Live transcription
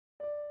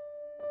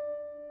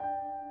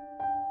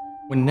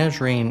When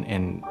Nesreen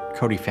and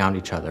Coty found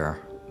each other,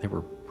 they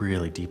were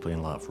really deeply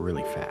in love,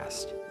 really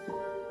fast.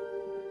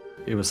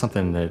 It was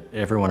something that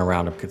everyone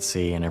around them could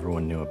see and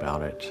everyone knew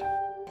about it.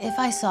 If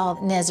I saw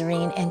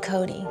Nesreen and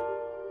Coty,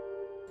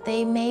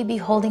 they may be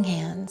holding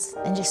hands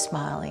and just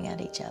smiling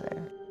at each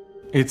other.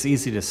 It's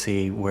easy to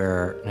see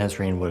where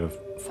Nesreen would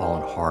have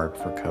fallen hard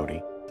for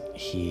Coty.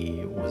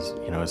 He was,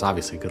 was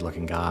obviously a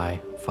good-looking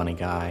guy, funny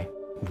guy,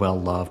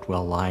 well-loved,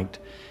 well-liked,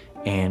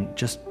 and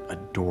just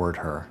adored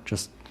her,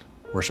 just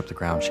worshiped the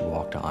ground she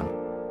walked on.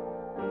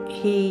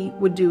 He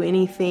would do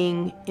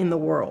anything in the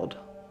world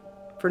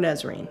for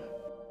Nesreen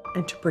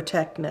and to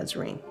protect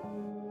Nesreen.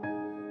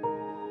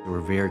 They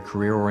were very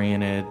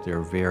career-oriented, they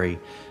were very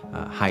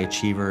high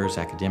achievers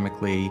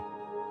academically.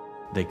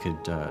 They could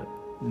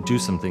do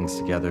some things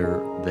together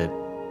that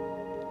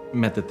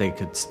meant that they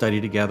could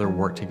study together,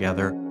 work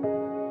together.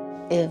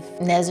 If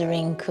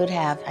Nesreen could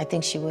have, I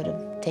think she would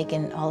have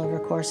taken all of her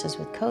courses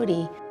with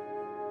Coty.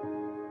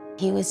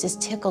 He was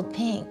just tickled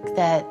pink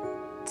that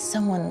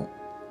someone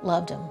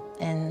loved him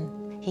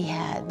and he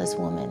had this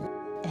woman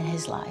in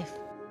his life.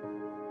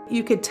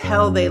 You could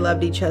tell they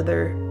loved each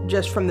other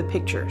just from the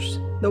pictures,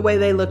 the way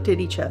they looked at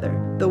each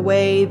other, the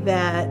way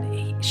that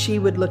she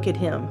would look at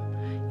him.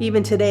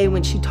 Even today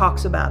when she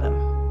talks about him,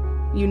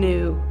 you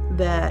knew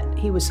that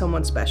he was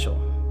someone special.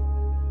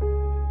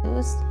 It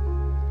was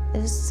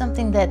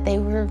something that they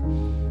were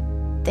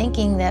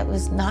thinking that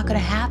was not going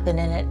to happen,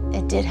 and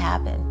it did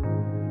happen.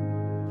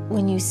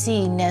 When you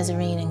see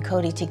Nesreen and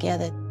Coty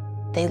together,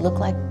 they look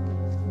like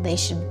they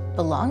should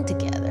belong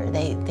together.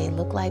 They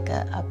look like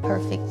a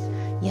perfect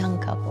young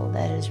couple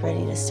that is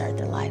ready to start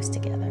their lives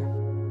together.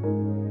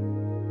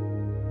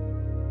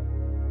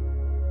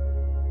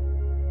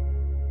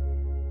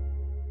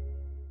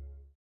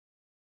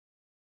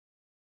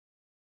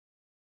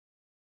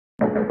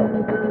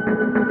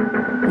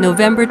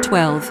 November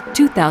 12,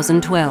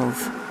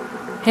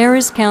 2012.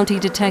 Harris County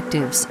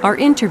detectives are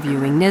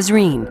interviewing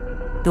Nesreen,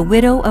 the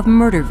widow of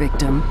murder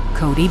victim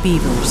Coty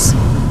Beavers.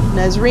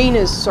 Nesreen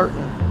is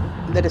certain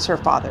that it's her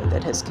father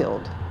that has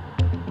killed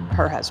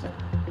her husband.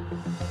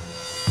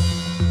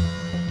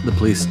 The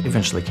police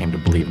eventually came to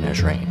believe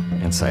Nesreen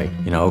and say,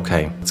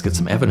 okay, let's get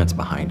some evidence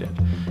behind it.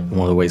 And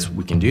one of the ways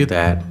we can do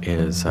that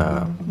is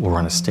we'll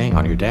run a sting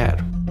on your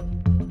dad.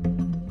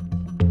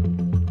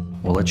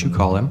 We'll let you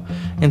call him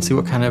and see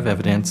what kind of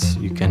evidence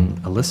you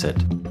can elicit.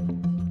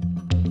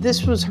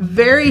 This was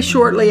very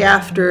shortly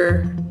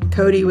after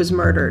Coty was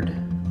murdered.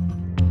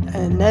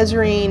 And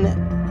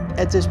Nesreen,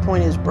 at this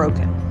point, is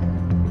broken.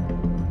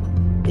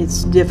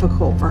 It's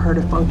difficult for her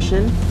to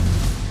function.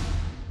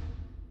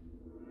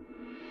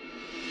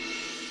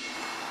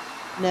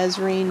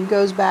 Nesreen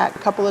goes back a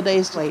couple of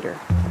days later.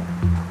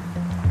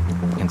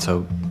 And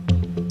so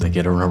they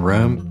get her in a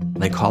room,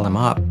 they call him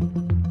up.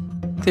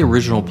 The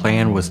original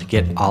plan was to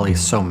get Ali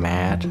so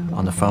mad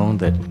on the phone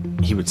that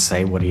he would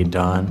say what he had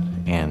done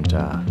and,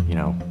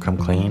 come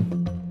clean.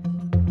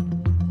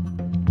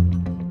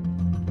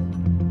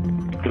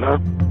 Hello?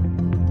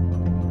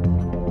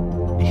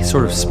 He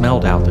sort of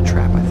smelled out the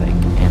trap, I think,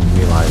 and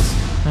realized,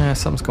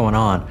 something's going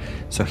on.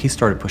 So he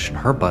started pushing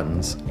her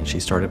buttons, and she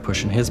started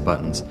pushing his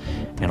buttons,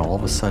 and all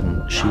of a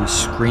sudden, she was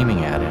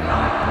screaming at him.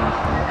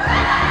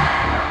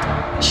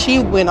 She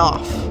went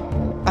off.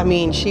 I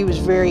mean, she was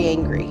very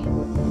angry.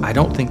 I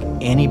don't think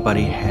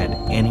anybody had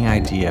any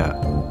idea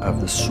of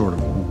the sort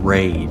of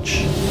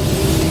rage,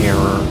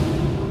 terror,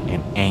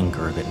 and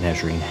anger that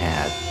Nesreen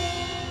had.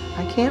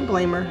 I can't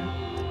blame her.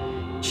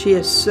 She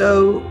is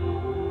so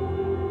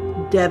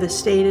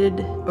devastated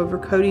over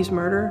Coty's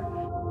murder.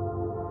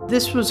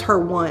 This was her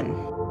one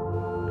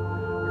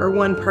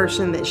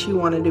person that she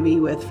wanted to be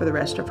with for the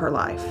rest of her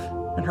life.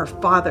 And her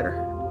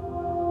father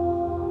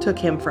took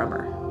him from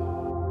her.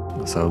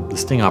 So the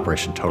sting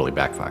operation totally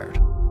backfired.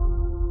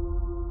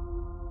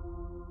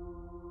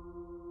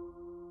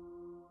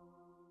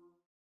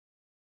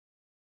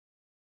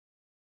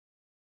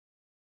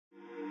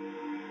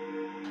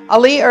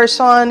 Ali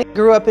Irsan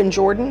grew up in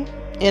Jordan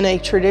in a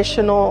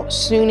traditional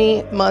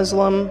Sunni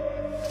Muslim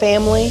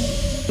family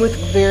with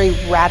very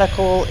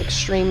radical,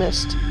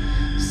 extremist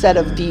set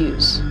of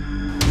views.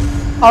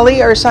 Ali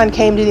Irsan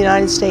came to the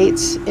United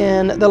States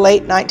in the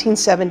late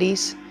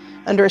 1970s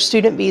under a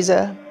student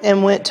visa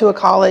and went to a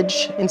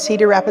college in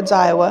Cedar Rapids,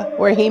 Iowa,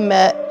 where he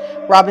met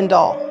Robin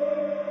Dahl.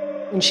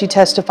 When she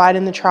testified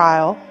in the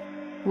trial,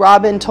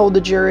 Robin told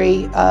the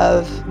jury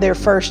of their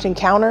first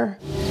encounter,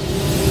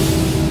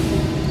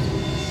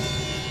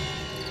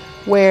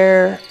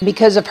 where,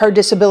 because of her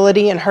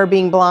disability and her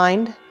being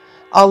blind,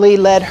 Ali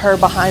led her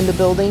behind the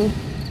building.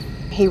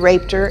 He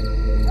raped her.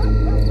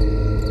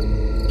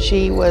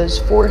 She was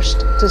forced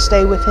to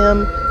stay with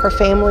him. Her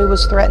family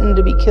was threatened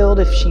to be killed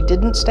if she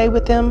didn't stay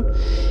with him.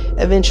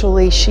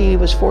 Eventually, she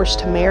was forced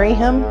to marry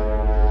him.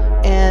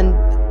 And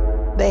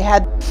they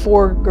had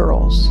 4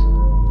 girls: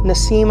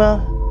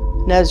 Nasima,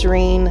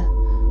 Nesreen,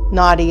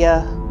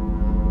 Nadia,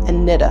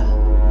 and Nida.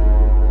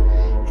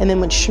 And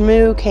then when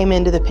Shmoo came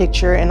into the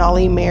picture and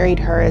Ali married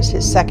her as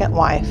his second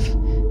wife,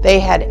 they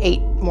had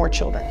 8 more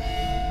children.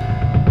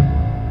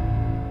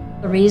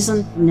 The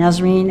reason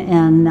Nesreen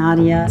and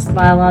Nadia's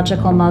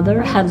biological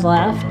mother had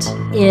left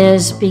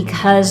is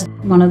because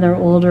one of their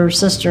older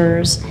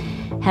sisters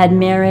had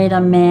married a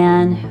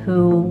man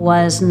who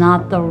was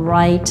not the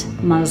right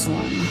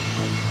Muslim.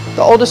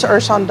 The oldest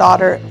Irsan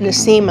daughter,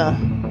 Nasima,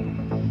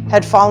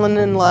 had fallen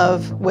in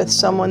love with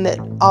someone that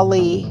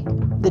Ali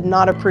did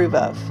not approve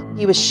of.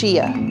 He was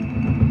Shia,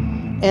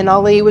 and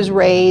Ali was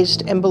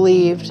raised and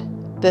believed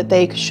that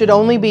they should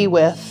only be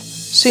with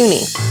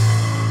Sunni.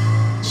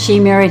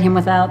 She married him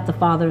without the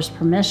father's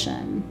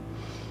permission,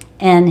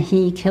 and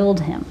he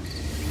killed him.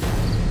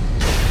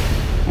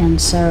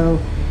 And so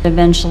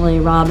eventually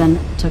Robin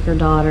took her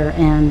daughter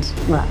and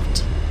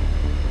left.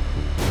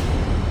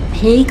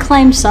 He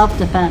claimed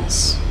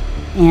self-defense,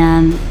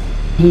 and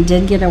he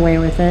did get away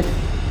with it.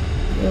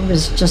 It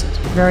was just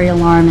very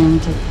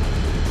alarming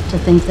to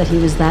think that he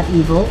was that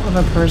evil of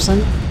a person.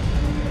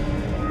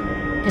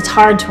 It's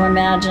hard to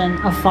imagine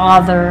a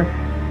father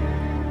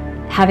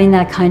having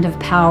that kind of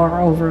power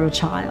over a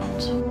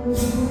child,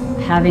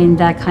 having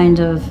that kind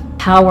of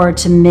power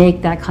to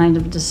make that kind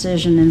of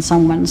decision in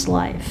someone's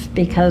life,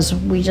 because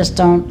we just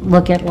don't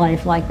look at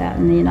life like that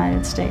in the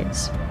United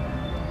States.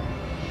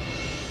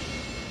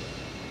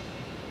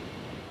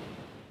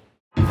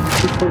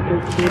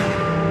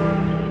 Reporter